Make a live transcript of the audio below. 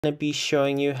going to be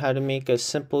showing you how to make a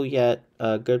simple yet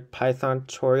good Python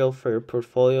tutorial for your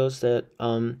portfolios that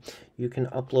you can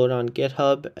upload on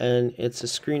GitHub, and it's a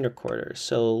screen recorder.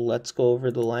 So let's go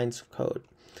over the lines of code.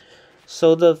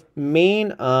 So the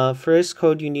main first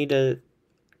code you need to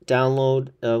download,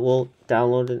 we'll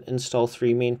download and install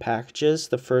three main packages.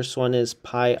 The first one is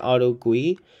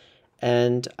PyAutoGui,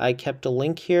 and I kept a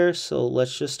link here, so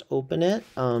let's just open it.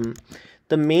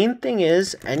 The main thing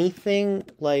is anything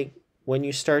like when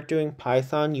you start doing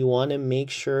Python, you want to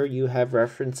make sure you have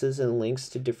references and links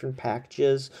to different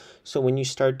packages. So when you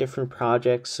start different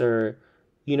projects or,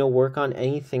 work on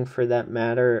anything for that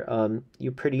matter,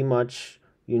 you pretty much,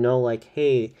 like,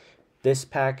 hey, this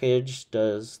package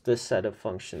does this set of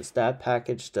functions. That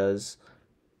package does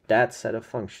that set of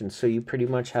functions. So you pretty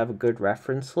much have a good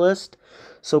reference list.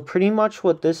 So pretty much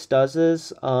what this does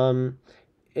is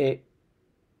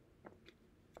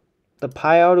the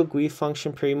PyAutoGui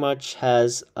function pretty much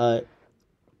has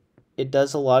it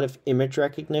does a lot of image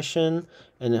recognition,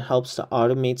 and it helps to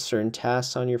automate certain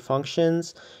tasks on your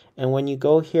functions. And when you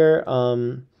go here,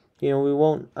 we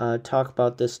won't talk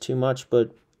about this too much,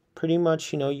 but pretty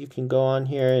much, you can go on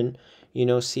here and,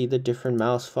 see the different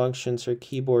mouse functions or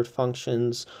keyboard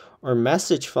functions or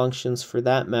message functions for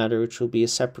that matter, which will be a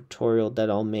separate tutorial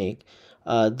that I'll make.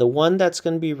 The one that's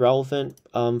going to be relevant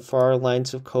for our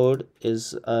lines of code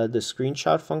is the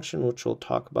screenshot function, which we'll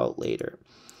talk about later.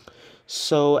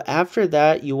 So after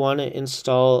that, you want to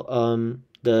install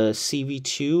the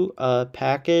CV2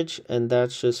 package, and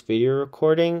that's just video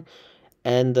recording.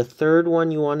 And the third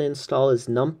one you want to install is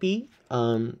NumPy,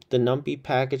 the NumPy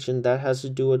package, and that has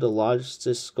to do with the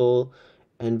logistical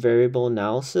and variable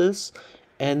analysis.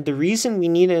 And the reason we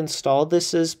need to install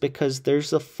this is because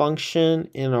there's a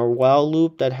function in our while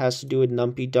loop that has to do with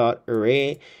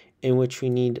numpy.array, in which we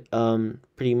need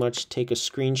pretty much take a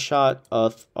screenshot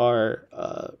of our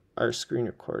screen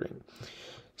recording.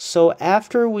 So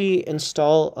after we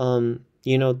install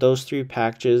those three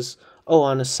packages. Oh,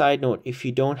 on a side note, if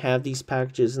you don't have these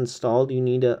packages installed, you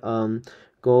need to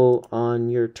go on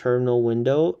your terminal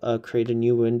window, create a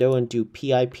new window, and do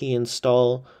pip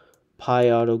install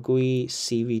PyAutoGui,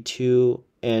 CV2,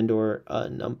 and or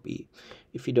NumPy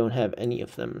if you don't have any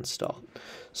of them installed.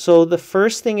 So the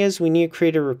first thing is we need to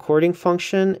create a recording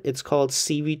function. It's called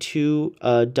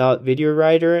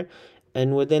cv2.videowriter,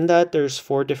 and within that there's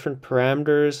 4 different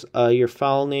parameters: your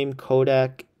file name,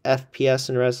 codec, FPS,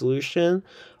 and resolution.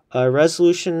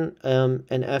 Resolution and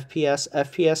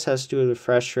FPS has to do with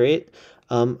refresh rate.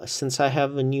 Since I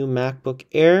have a new MacBook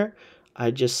Air,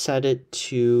 I just set it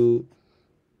to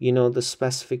the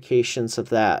specifications of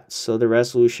that. So the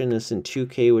resolution is in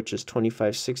 2K, which is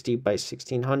 2560 by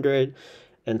 1600,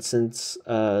 and since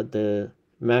the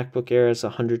MacBook Air has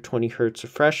 120 hertz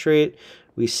refresh rate,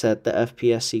 we set the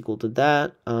FPS equal to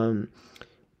that.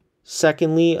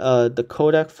 Secondly, the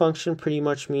codec function pretty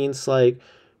much means like,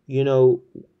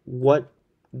 what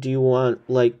do you want,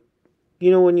 like,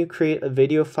 when you create a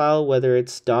video file, whether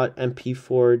it's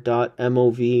 .mp4,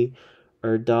 .mov,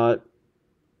 or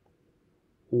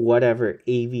whatever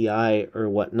AVI or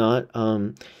whatnot,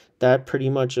 that pretty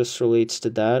much just relates to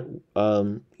that.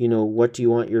 What do you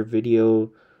want your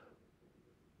video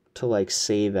to like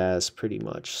save as, pretty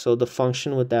much. So the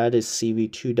function with that is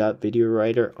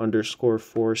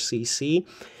cv2.videowriter_4cc,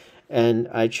 and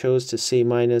I chose to save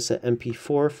mine as an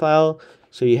mp4 file.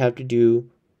 So you have to do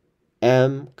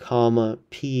m,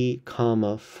 p,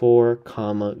 4,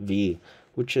 v,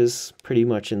 which is pretty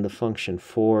much in the function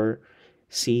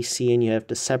 4cc, and you have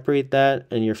to separate that,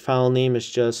 and your file name is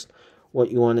just what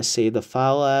you want to save the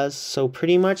file as. So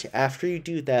pretty much after you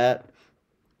do that,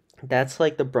 that's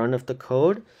like the brunt of the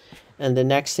code. And the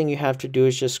next thing you have to do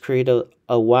is just create a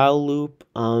while loop.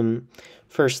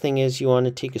 First thing is you want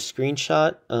to take a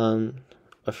screenshot of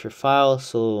your file,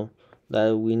 so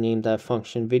that we name that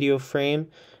function video frame,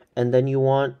 and then you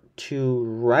want to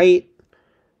write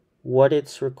what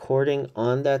it's recording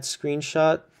on that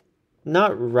screenshot.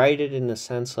 Not write it in a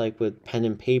sense like with pen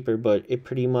and paper, but it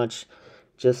pretty much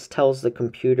just tells the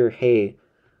computer, hey,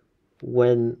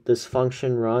 when this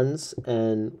function runs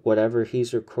and whatever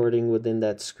he's recording within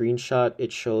that screenshot,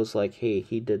 it shows like, hey,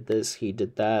 he did this, he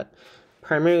did that.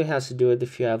 Primarily has to do with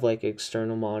if you have like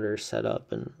external monitor set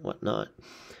up and whatnot.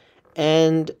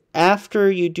 And after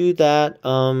you do that,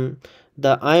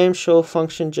 the IamShow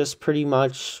function just pretty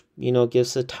much,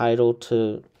 gives a title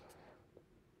to,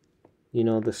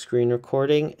 the screen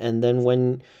recording. And then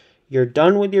when you're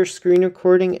done with your screen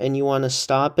recording and you want to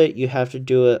stop it, you have to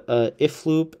do a if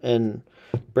loop and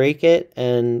break it.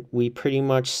 And we pretty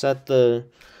much set the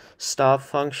stop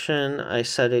function. I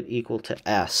set it equal to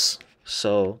s.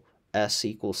 So s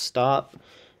equals stop.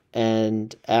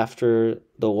 and after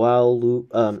the while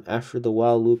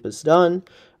loop is done,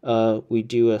 we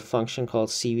do a function called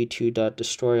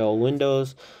cv2.destroy all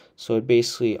windows. So it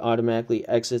basically automatically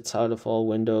exits out of all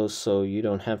windows, so you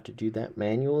don't have to do that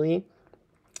manually.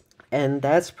 And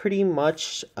that's pretty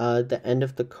much the end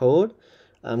of the code.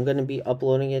 I'm going to be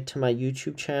uploading it to my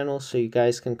YouTube channel, so you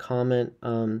guys can comment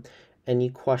any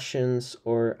questions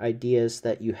or ideas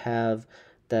that you have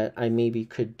that I maybe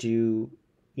could do,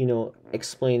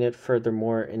 explain it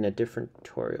furthermore in a different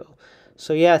tutorial.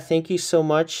 So yeah, thank you so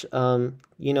much.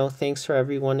 Thanks for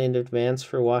everyone in advance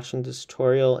for watching this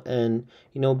tutorial, and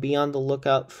be on the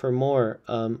lookout for more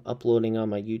uploading on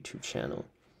my YouTube channel.